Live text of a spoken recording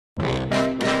We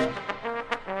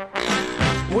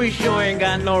sure ain't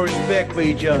got no respect for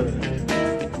each other.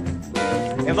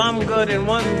 If I'm good in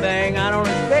one thing, I don't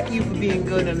respect you for being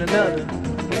good in another.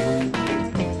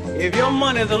 If your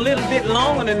money's a little bit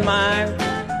longer than mine,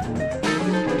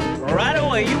 right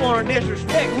away you want to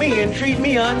disrespect me and treat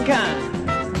me unkind.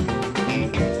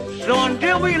 So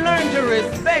until we learn to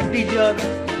respect each other,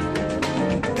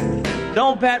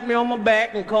 don't pat me on my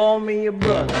back and call me your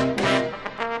brother.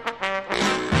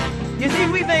 You see,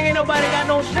 we think ain't nobody got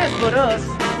no sense but us.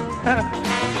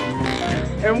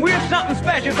 And we're something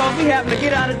special because we happen to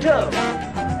get out of tub.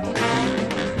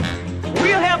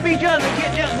 We'll help each other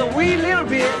get just a wee little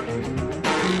bit.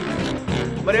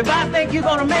 But if I think you're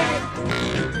gonna make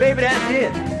it, baby, that's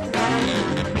it.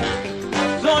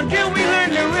 So until we learn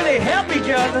to really help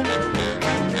each other,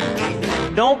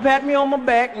 don't pat me on my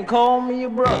back and call me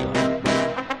your brother.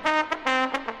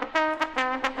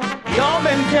 Y'all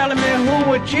been telling me who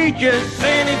would cheat you,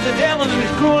 saying it's the devil and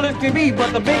as cruel as can be.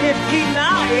 But the biggest cheating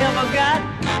I ever got,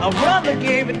 a brother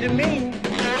gave it to me.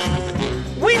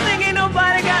 We think ain't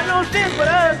nobody got no sense but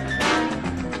us.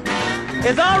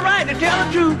 It's all right to tell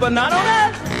the truth, but not on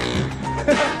us.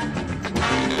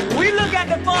 We look at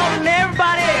the fault in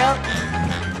everybody else,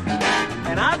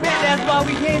 and I bet that's why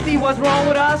we can't see what's wrong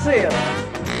with ourselves.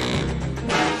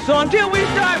 So until we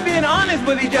start being honest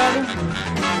with each other,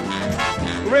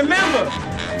 remember,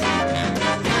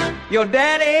 your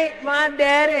daddy ain't my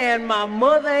daddy and my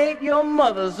mother ain't your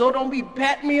mother. So don't be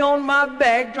patting me on my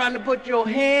back trying to put your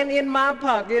hand in my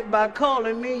pocket by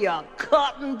calling me your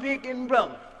cotton-picking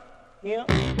brother. Yeah?